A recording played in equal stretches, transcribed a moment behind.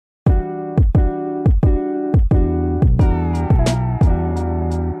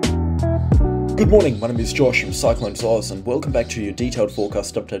Good morning, my name is Josh from CyclonesOZ and welcome back to your detailed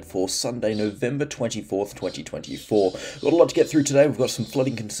forecast update for Sunday, November 24th, 2024. We've got a lot to get through today. We've got some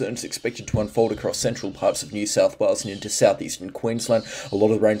flooding concerns expected to unfold across central parts of New South Wales and into southeastern Queensland. A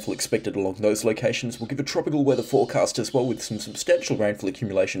lot of rainfall expected along those locations. We'll give a tropical weather forecast as well, with some substantial rainfall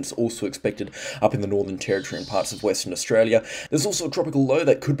accumulations also expected up in the Northern Territory and parts of Western Australia. There's also a tropical low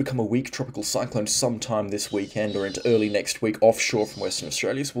that could become a weak tropical cyclone sometime this weekend or into early next week offshore from Western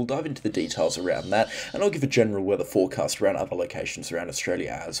Australia, so we'll dive into the details around that, and I'll give a general weather forecast around other locations around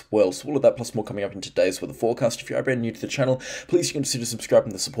Australia as well. So all of that plus more coming up in today's weather forecast. If you are brand new to the channel, please consider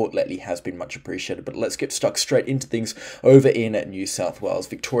subscribing. The support lately has been much appreciated. But let's get stuck straight into things over in New South Wales,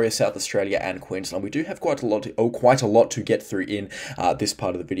 Victoria, South Australia and Queensland. We do have quite a lot to get through in this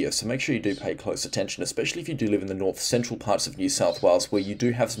part of the video, so make sure you do pay close attention, especially if you do live in the north central parts of New South Wales, where you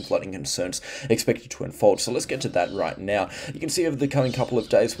do have some flooding concerns expected to unfold. So let's get to that right now. You can see over the coming couple of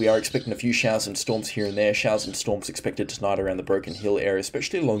days we are expecting a few showers and storms here and there. Showers and storms expected tonight around the Broken Hill area,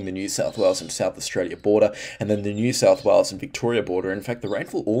 especially along the New South Wales and South Australia border, and then the New South Wales and Victoria border. In fact, the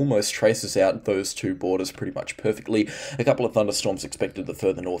rainfall almost traces out those two borders pretty much perfectly. A couple of thunderstorms expected the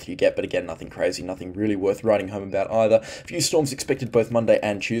further north you get, but again, nothing crazy, nothing really worth writing home about either. A few storms expected both Monday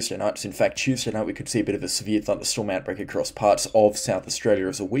and Tuesday nights. In fact, Tuesday night we could see a bit of a severe thunderstorm outbreak across parts of South Australia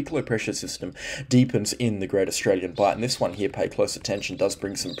as a weak low pressure system deepens in the Great Australian Bight, and this one here, pay close attention, does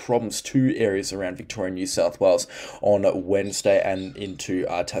bring some problems to areas around Victoria and New South Wales on Wednesday and into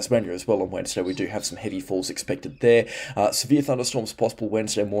Tasmania as well. On Wednesday we do have some heavy falls expected there. Severe thunderstorms possible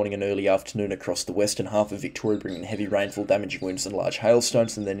Wednesday morning and early afternoon across the western half of Victoria, bringing heavy rainfall, damaging winds and large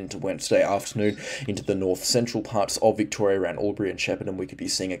hailstones, and then into Wednesday afternoon into the north central parts of Victoria around Albury and Shepparton. We could be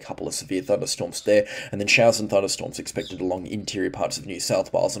seeing a couple of severe thunderstorms there, and then showers and thunderstorms expected along the interior parts of New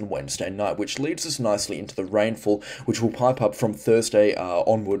South Wales on Wednesday night, which leads us nicely into the rainfall, which will pipe up from Thursday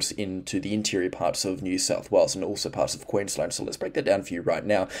onwards into the interior parts of New South Wales and also parts of Queensland. So let's break that down for you right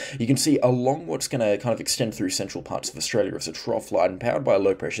now. You can see along what's going to kind of extend through central parts of Australia is a trough line powered by a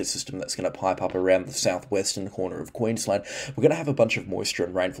low pressure system that's going to pipe up around the southwestern corner of Queensland. We're going to have a bunch of moisture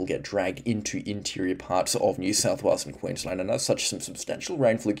and rainfall get dragged into interior parts of New South Wales and Queensland, and as such some substantial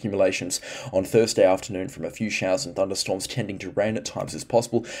rainfall accumulations on Thursday afternoon from a few showers and thunderstorms tending to rain at times as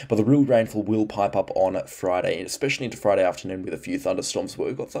possible, but the real rainfall will pipe up on Friday, especially into Friday afternoon with a few thunderstorms. But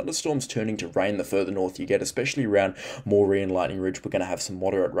we've got thunderstorms turning to rain the further north you get, especially around Moree and Lightning Ridge. We're going to have some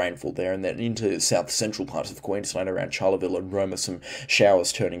moderate rainfall there, and then into south central parts of Queensland around Charleville and Roma, some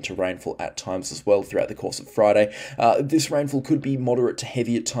showers turning to rainfall at times as well throughout the course of Friday. This rainfall could be moderate to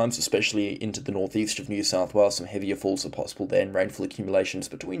heavy at times, especially into the northeast of New South Wales. Some heavier falls are possible there, and rainfall accumulations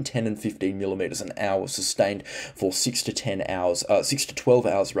between 10 and 15 millimetres an hour sustained for 6 to 12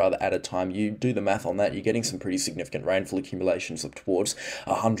 hours rather at a time. You do the math on that, you're getting some pretty significant rainfall accumulations up towards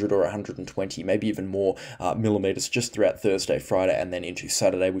 100 or 120, maybe even more millimetres just throughout Thursday, Friday, and then into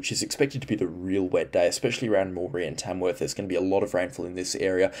Saturday, which is expected to be the real wet day, especially around Moree and Tamworth. There's going to be a lot of rainfall in this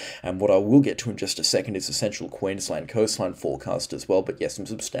area, and what I will get to in just a second is the central Queensland coastline forecast as well. But yes, some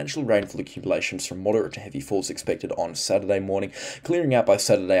substantial rainfall accumulations from moderate to heavy falls expected on Saturday morning, clearing out by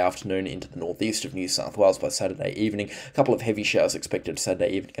Saturday afternoon into the northeast of New South Wales by Saturday evening. A couple of heavy showers expected Saturday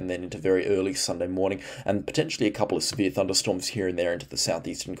evening and then into very early Sunday morning, and potentially a couple of severe thunderstorms here and there into the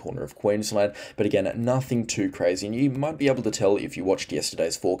southeastern corner of Queensland. But again, nothing too crazy, and you might be able to tell if you watched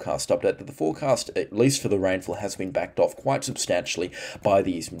yesterday's forecast update that the forecast, at least for the rainfall, has been backed off quite substantially by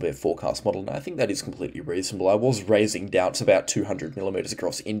the Eastern Weather Forecast model, and I think that is completely reasonable. I was raising doubts about 200 millimetres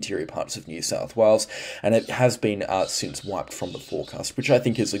across interior parts of New South Wales, and it has been since wiped from the forecast, which I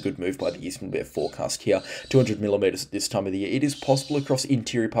think is a good move by the Eastern Weather Forecast here. 200 millimetres at this time of the year. It is possible across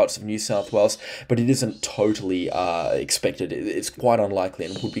interior parts of New South Wales, but it isn't totally expected. It's quite unlikely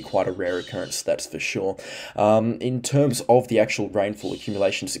and would be quite a rare occurrence, that's for sure. In terms of the actual rainfall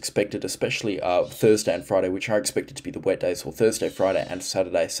accumulations expected, especially Thursday and Friday, which are expected to be the wet days, or Thursday, Friday and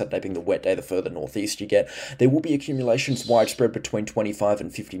Saturday being the wet day the further northeast you get, there will be accumulations widespread between 25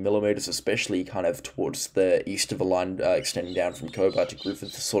 and 50 millimetres, especially kind of towards the east of the line, extending down from Cobar to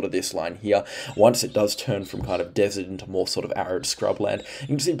Griffith, sort of this line here, once it does turn from kind of desert into more sort of arid scrubland. You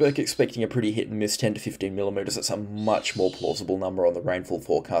can see Burke expecting a pretty hit and miss, 10 to 15 millimetres. That's a much more plausible number on the rainfall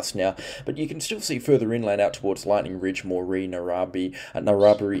forecast now, but you can still see further inland out towards Lightning Ridge, Moree,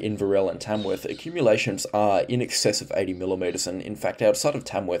 Narrabri, Inverell and Tamworth, accumulations are in excess of 80 millimetres, and in fact outside of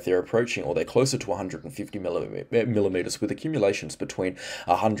Tamworth they're approaching, or they're closer to 150 millimetres, with accumulations between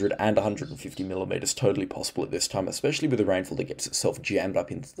 100 and 150 millimetres totally possible at this time, especially with the rainfall that gets itself jammed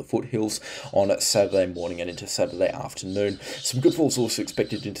up into the foothills on Saturday morning and into Saturday afternoon. Some good falls also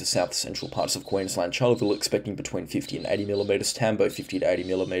expected into south central parts of Queensland. Charleville expecting between 50 and 80 millimetres, Tambo 50 to 80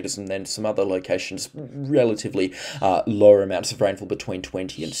 millimetres, millimeters, and then some other locations relatively lower amounts of rainfall between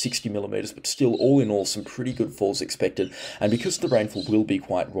 20 and 60 millimeters, but still all in all some pretty good falls expected. And because the rainfall will be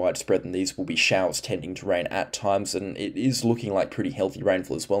quite widespread, and these will be showers tending to rain at times, and it is looking like pretty healthy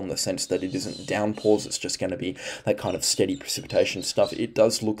rainfall as well, in the sense that it isn't downpours, it's just going to be that kind of steady precipitation stuff. It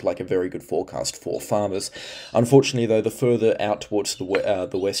does look like a very good forecast for farmers. Unfortunately though, the further out towards the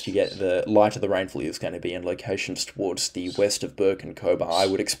west you get, the lighter the rainfall is going to be. In locations towards the west of Burke and Cobar, I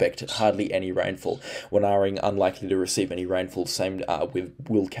would expect hardly any rainfall. Wanaring, unlikely to receive any rainfall. Same with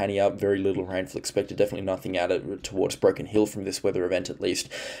Wilcannia, very little rainfall expected. Definitely nothing out towards Broken Hill from this weather event at least.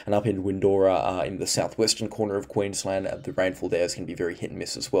 And up in Windora, in the southwestern corner of Queensland, the rainfall there is going to be very hit and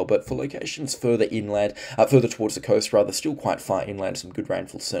miss as well. But for locations further inland, further towards the coast rather, still quite far inland, some good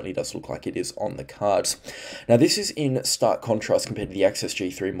rainfall certainly does look like it is on the cards. Now this is in stark contrast compared to the Access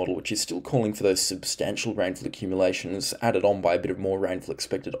G3 model, which is still calling for those substantial rainfall accumulations, added on by a bit of more rainfall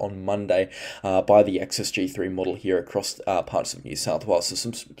expected on Monday by the Access G3 model here across parts of New South Wales. So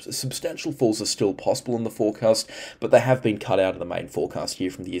some substantial falls are still possible in the forecast, but they have been cut out of the main forecast here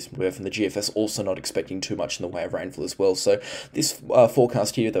from the Eastern WEF, and the GFS also not expecting too much in the way of rainfall as well. So this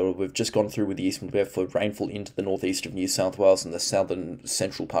forecast here that we've just gone through with the Eastern WEF for rainfall into the northeast of New South Wales and the southern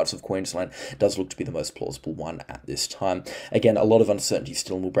central parts of Queensland does look to be the most plausible one at this time. Again, a lot of uncertainty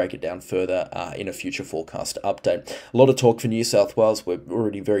still, and we'll break it down further in a future forecast update. A lot of talk for New South Wales. We're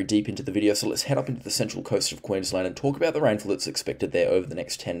already very deep into the video, so let's head up into the central coast of Queensland and talk about the rainfall that's expected there over the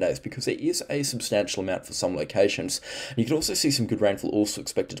next 10 days, because there is a substantial amount for some locations. You can also see some good rainfall also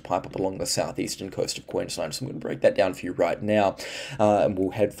expected to pipe up along the southeastern coast of Queensland, so I'm going to break that down for you right now, and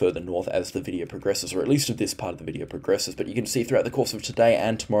we'll head further north as the video progresses, or at least if this part of the video progresses. But you can see throughout the course of today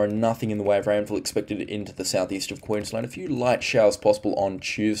and tomorrow, nothing in the way of rainfall expected into the southeast of Queensland. A few light showers possible on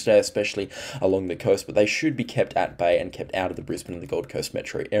Tuesday, especially along the coast, but they should be kept at bay and kept out of the Brisbane and the Gold Coast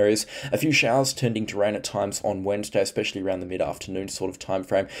metro areas. A few showers tending to rain at times on Wednesday, especially around the mid-afternoon sort of time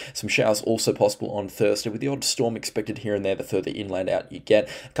frame. Some showers also possible on Thursday, with the odd storm expected here and there the further inland out you get.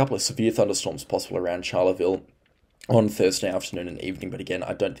 A couple of severe thunderstorms possible around Charleville on Thursday afternoon and evening, but again,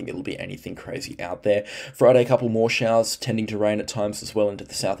 I don't think it'll be anything crazy out there. Friday, a couple more showers, tending to rain at times as well into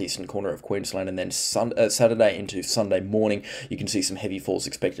the southeastern corner of Queensland, and then Saturday into Sunday morning, you can see some heavy falls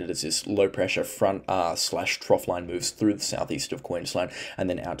expected as this low-pressure front slash trough line moves through the southeast of Queensland, and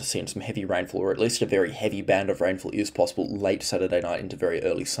then out to sea, and some heavy rainfall, or at least a very heavy band of rainfall is possible late Saturday night into very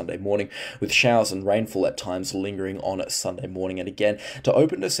early Sunday morning, with showers and rainfall at times lingering on Sunday morning. And again, to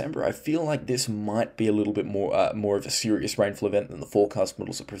open December, I feel like this might be a little bit more of a serious rainfall event than the forecast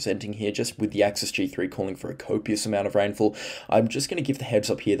models are presenting here, just with the Access G3 calling for a copious amount of rainfall. I'm just going to give the heads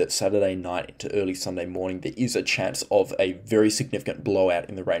up here that Saturday night into early Sunday morning, there is a chance of a very significant blowout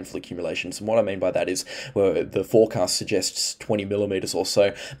in the rainfall accumulations. And what I mean by that is, well, the forecast suggests 20 millimeters or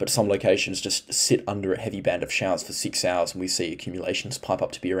so, but some locations just sit under a heavy band of showers for 6 hours, and we see accumulations pipe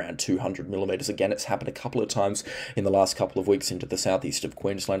up to be around 200 millimeters. Again, it's happened a couple of times in the last couple of weeks into the southeast of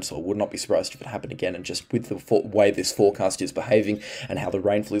Queensland, so I would not be surprised if it happened again. And just with the way this forecast is behaving and how the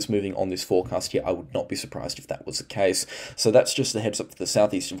rainfall is moving on this forecast here, I would not be surprised if that was the case. So that's just the heads up for the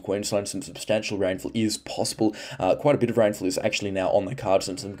southeast of Queensland. Some substantial rainfall is possible. Quite a bit of rainfall is actually now on the cards,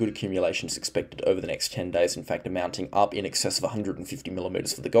 and some good accumulations expected over the next 10 days, in fact amounting up in excess of 150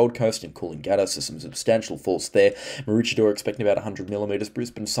 millimeters for the Gold Coast and Coolangatta, so some substantial falls there. Maroochydore expecting about 100 millimeters,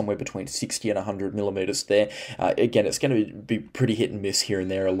 Brisbane somewhere between 60 and 100 millimeters there. Again, it's going to be pretty hit and miss here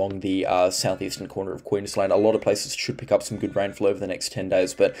and there along the southeastern corner of Queensland. A lot of places should pick up some good rainfall over the next 10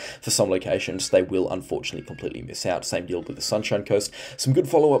 days, but for some locations they will unfortunately completely miss out. Same deal with the Sunshine Coast. Some good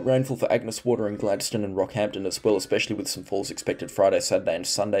follow-up rainfall for Agnes Water and Gladstone and Rockhampton as well, especially with some falls expected Friday, Saturday and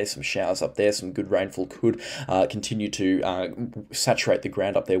Sunday. Some showers up there. Some good rainfall could continue to saturate the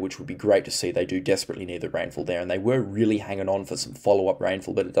ground up there, which would be great to see. They do desperately need the rainfall there, and they were really hanging on for some follow-up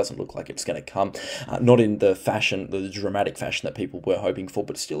rainfall, but it doesn't look like it's going to come. Not in the dramatic fashion that people were hoping for,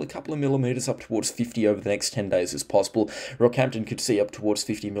 but still a couple of millimeters up towards 50 over the next 10 days is possible. Rockhampton could see up towards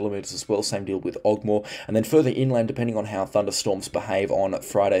 50 millimeters as well. Same deal with Ogmore. And then further inland, depending on how thunderstorms behave on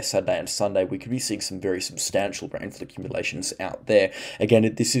Friday, Saturday and Sunday, we could be seeing some very substantial rainfall accumulations out there.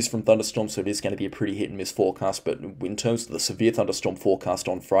 Again, this is from thunderstorms, so it is going to be a pretty hit and miss forecast, but in terms of the severe thunderstorm forecast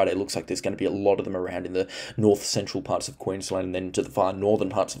on Friday, it looks like there's going to be a lot of them around in the north central parts of Queensland, and then to the far northern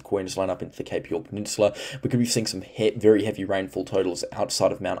parts of Queensland up into the Cape York Peninsula. We could be seeing some very heavy rainfall totals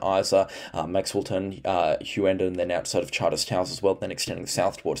outside of Mount Isa, Maxwellton, Huon Coolangatta and then outside of Charters Towers as well, then extending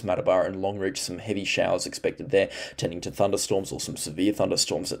south towards Mattabara and Longreach. Some heavy showers expected there, tending to thunderstorms or some severe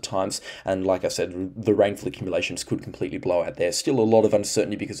thunderstorms at times. And like I said, the rainfall accumulations could completely blow out there. Still a lot of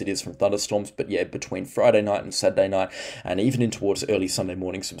uncertainty because it is from thunderstorms, but yeah, between Friday night and Saturday night, and even in towards early Sunday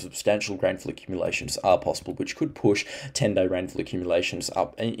morning, some substantial rainfall accumulations are possible, which could push 10-day rainfall accumulations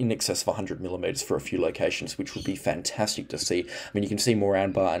up in excess of 100 millimeters for a few locations, which would be fantastic to see. I mean, you can see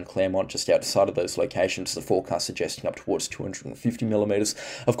Moranbah and Claremont just outside of those locations, the forecast suggesting up towards 250 millimeters.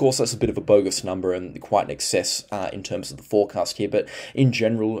 Of course, that's a bit of a bogus number and quite an excess in terms of the forecast here, but in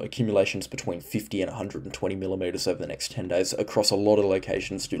general, accumulations between 50 and 120 millimeters over the next 10 days across a lot of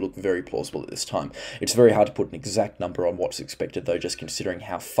locations do look very plausible at this time. It's very hard to put an exact number on what's expected though, just considering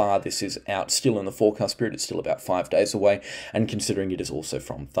how far this is out still in the forecast period. It's still about 5 days away, and considering it is also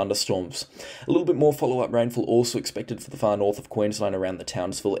from thunderstorms. A little bit more follow-up rainfall also expected for the far north of Queensland around the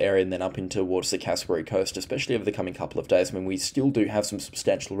Townsville area and then up in towards the Cassowary coast, especially over the coming couple of days. I mean, we still do have some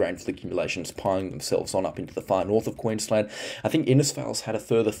substantial rainfall accumulations piling themselves on up into the far north of Queensland. I think Innisfail's had a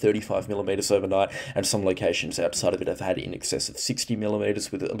further 35 millimeters overnight, and some locations outside of it have had in excess of 60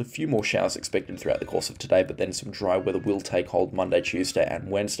 millimeters, with a few more showers expected throughout the course of today, but then some dry weather will take hold Monday, Tuesday and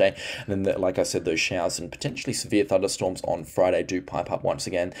Wednesday. And then, like I said, those showers and potentially severe thunderstorms on Friday do pipe up once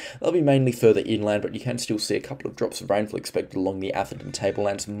again. They'll be mainly further inland, but you can still see a couple of drops of rainfall expected along the Atherton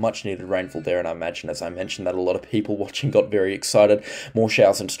tablelands. Much needed rainfall there, and I imagine, as I mentioned, that a lot of people watching got very excited. More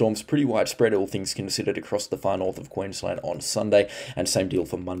showers and storms, pretty widespread, all things considered, across the far north of Queensland on Sunday, and same deal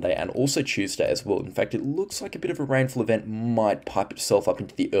for Monday and also Tuesday as well. In fact, it looks like a bit of a rainfall event might pipe itself up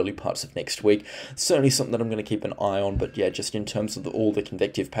into the early parts of next week. Certainly something that I'm going to keep an eye on, but yeah, just in terms of all the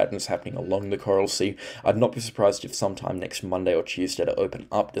convective patterns happening along the Coral Sea, I'd not be surprised if sometime next Monday or Tuesday to open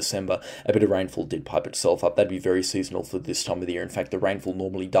up December, a bit of rainfall did pipe itself up. That'd be very seasonal for this time of the year. In fact, the rainfall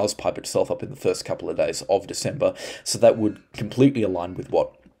normally does pipe itself up in the first couple of days of December, so that would completely align with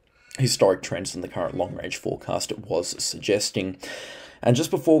what historic trends in the current long-range forecast was suggesting. And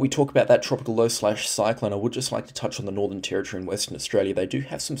just before we talk about that tropical low/cyclone, I would just like to touch on the Northern Territory and Western Australia. They do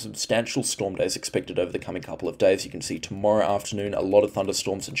have some substantial storm days expected over the coming couple of days. You can see tomorrow afternoon, a lot of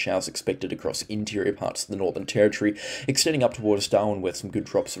thunderstorms and showers expected across interior parts of the Northern Territory, extending up towards Darwin, where some good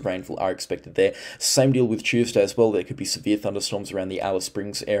drops of rainfall are expected there. Same deal with Tuesday as well. There could be severe thunderstorms around the Alice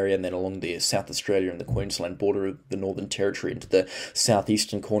Springs area and then along the South Australia and the Queensland border of the Northern Territory into the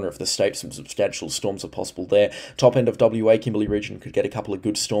southeastern corner of the state. Some substantial storms are possible there. Top end of WA, Kimberley region could get a couple of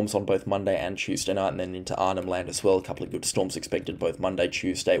good storms on both Monday and Tuesday night, and then into Arnhem Land as well. A couple of good storms expected both Monday,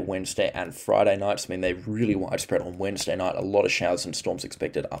 Tuesday, Wednesday and Friday nights. I mean, they're really widespread on Wednesday night. A lot of showers and storms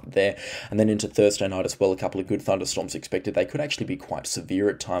expected up there. And then into Thursday night as well, a couple of good thunderstorms expected. They could actually be quite severe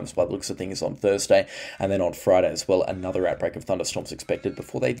at times by the looks of things on Thursday. And then on Friday as well, another outbreak of thunderstorms expected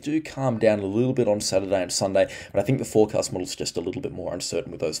before they do calm down a little bit on Saturday and Sunday. But I think the forecast model is just a little bit more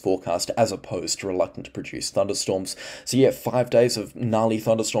uncertain with those forecasts as opposed to reluctant to produce thunderstorms. So yeah, 5 days of gnarly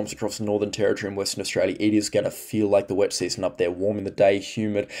thunderstorms across the Northern Territory and Western Australia. It is going to feel like the wet season up there. Warm in the day,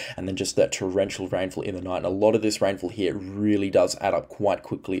 humid, and then just that torrential rainfall in the night. And a lot of this rainfall here really does add up quite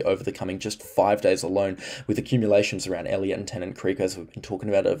quickly over the coming just 5 days alone, with accumulations around Elliot and Tennant Creek, as we've been talking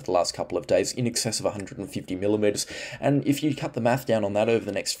about over the last couple of days, in excess of 150 millimeters. And if you cut the math down on that over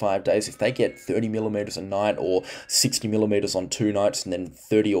the next 5 days, if they get 30 millimeters a night or 60 millimeters on 2 nights and then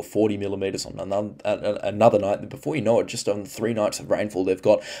 30 or 40 millimeters on another night, before you know it, just on 3 nights of rainfall, they've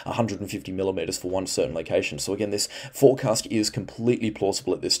got 150 millimeters for one certain location. So again, this forecast is completely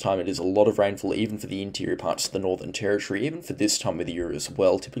plausible at this time. It is a lot of rainfall even for the interior parts of the Northern Territory, even for this time of the year as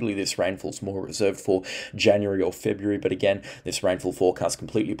well. Typically this rainfall is more reserved for January or February, but again, this rainfall forecast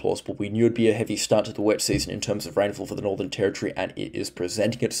completely plausible. We knew it'd be a heavy start to the wet season in terms of rainfall for the Northern Territory, and it is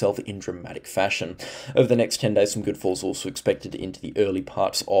presenting itself in dramatic fashion. Over the next 10 days, some good falls also expected into the early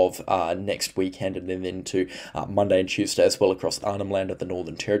parts of next weekend, and then into Monday and Tuesday as well across Arnhem Land of the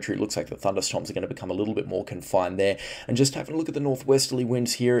Northern Territory. It looks like the thunderstorms are going to become a little bit more confined there. And just having a look at the northwesterly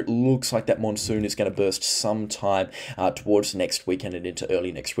winds here, it looks like that monsoon is going to burst sometime towards next weekend and into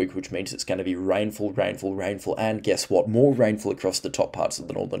early next week, which means it's going to be rainfall, and guess what? More rainfall across the top parts of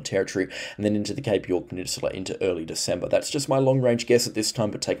the Northern Territory, and then into the Cape York Peninsula into early December. That's just my long-range guess at this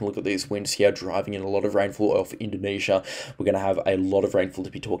time, but taking a look at these winds here, driving in a lot of rainfall off Indonesia. We're going to have a lot of rainfall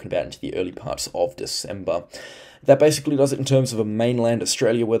to be talking about into the early parts of December. That basically does it in terms of a mainland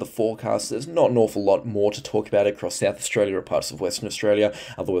Australia weather forecast. There's not an awful lot more to talk about across South Australia or parts of Western Australia,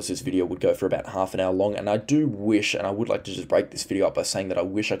 otherwise this video would go for about half an hour long, and I do wish, and I would like to just break this video up by saying that I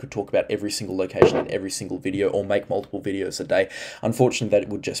wish I could talk about every single location in every single video, or make multiple videos a day. Unfortunately, that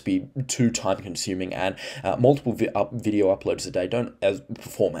would just be too time consuming, and multiple video uploads a day don't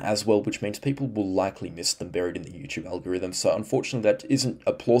perform as well, which means people will likely miss them buried in the YouTube algorithm. So unfortunately, that isn't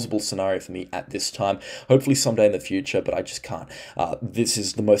a plausible scenario for me at this time. Hopefully someday in the future, but I just can't. This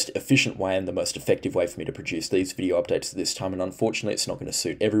is the most efficient way and the most effective way for me to produce these video updates at this time, and unfortunately it's not going to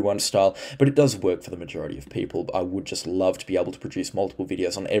suit everyone's style, but it does work for the majority of people. I would just love to be able to produce multiple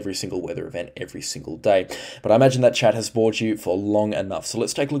videos on every single weather event every single day, but I imagine that chat has bored you for long enough. So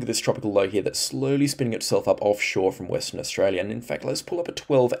let's take a look at this tropical low here that's slowly spinning itself up offshore from Western Australia, and in fact let's pull up a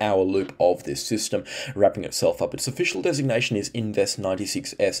 12-hour loop of this system wrapping itself up. Its official designation is Invest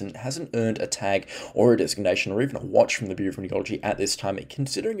 96S, and it hasn't earned a tag or a designation or even a watch from the Bureau of Meteorology at this time,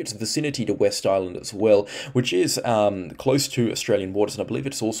 considering its vicinity to West Island as well, which is close to Australian waters, and I believe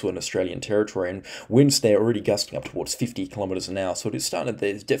it's also an Australian territory, and winds there already gusting up towards 50 kilometers an hour. So it is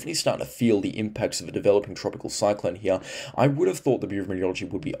there's definitely starting to feel the impacts of a developing tropical cyclone here. I would have thought the Bureau of Meteorology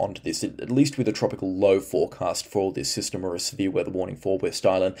would be onto this, at least with a tropical low forecast for this system or a severe weather warning for West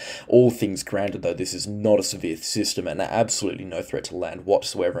Island. All things granted though, this is not a severe system and absolutely no threat to land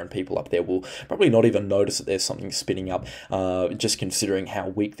whatsoever, and people up there will probably not even notice that there's something spinning up, just considering how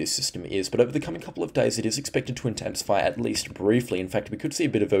weak this system is. But over the coming couple of days, it is expected to intensify at least briefly. In fact, we could see a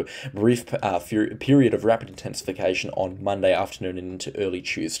bit of a brief period of rapid intensification on Monday afternoon and into early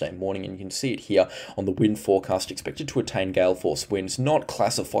Tuesday morning, and you can see it here on the wind forecast, expected to attain gale force winds, not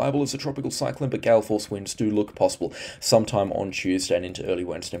classifiable as a tropical cyclone, but gale force winds do look possible sometime on Tuesday and into early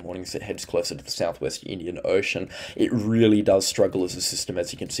Wednesday morning as it heads closer to the southwest Indian Ocean. It really does struggle as a system,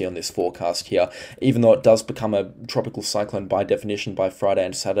 as you can see on this forecast here. Even though it does become a tropical cyclone by definition by Friday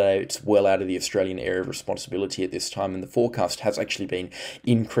and Saturday, it's well out of the Australian area of responsibility at this time, and the forecast has actually been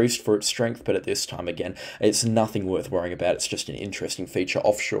increased for its strength, but at this time again it's nothing worth worrying about. It's just an interesting feature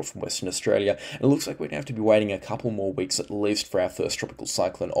offshore from Western Australia, and it looks like we're going to have to be waiting a couple more weeks at least for our first tropical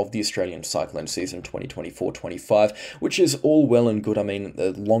cyclone of the Australian cyclone season 2024-25, which is all well and good. I mean,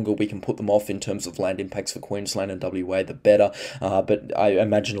 the longer we can put them off in terms of land impacts for Queensland and WA, the better, but I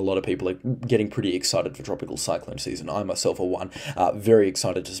imagine a lot of people are getting pretty excited for tropical cyclone season. I myself are one, very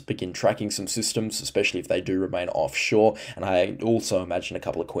excited to begin tracking some systems, especially if they do remain offshore, and I also imagine a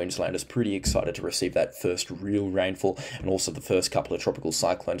couple of Queenslanders pretty excited to receive that first real rainfall, and also the first couple of tropical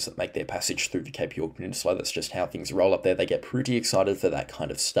cyclones that make their passage through the Cape York Peninsula. That's just how things roll up there. They get pretty excited for that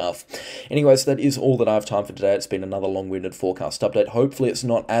kind of stuff. Anyways, that is all that I have time for today. It's been another long-winded forecast update. Hopefully it's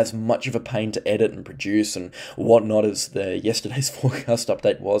not as much of a pain to edit and produce and whatnot as yesterday's forecast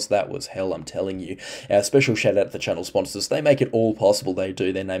update was. That was hell, I'm telling you. Special shout out to the channel sponsors. They make it all possible. They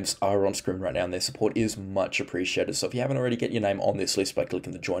do. Their names are on screen right now, and their support is much appreciated. So if you haven't already, get your name on this list by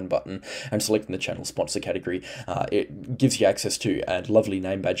clicking the join button and selecting the channel sponsor category. It gives you access to a lovely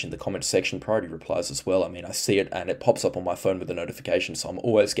name badge in the comments section, priority replies as well. I mean, I see it and it pops up on my phone with a notification, so I'm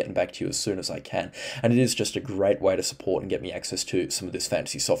always getting back to you as soon as I can. And it is just a great way to support and get me access to some of this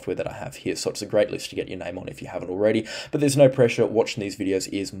fancy software that I have here. So it's a great list to get your name on if you haven't already. But there's no pressure. Watching these videos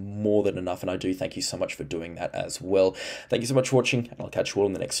is more than enough, and I do thank you so much for doing that as well. Thank you so much for watching, and I'll catch you all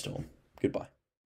in the next storm. Goodbye.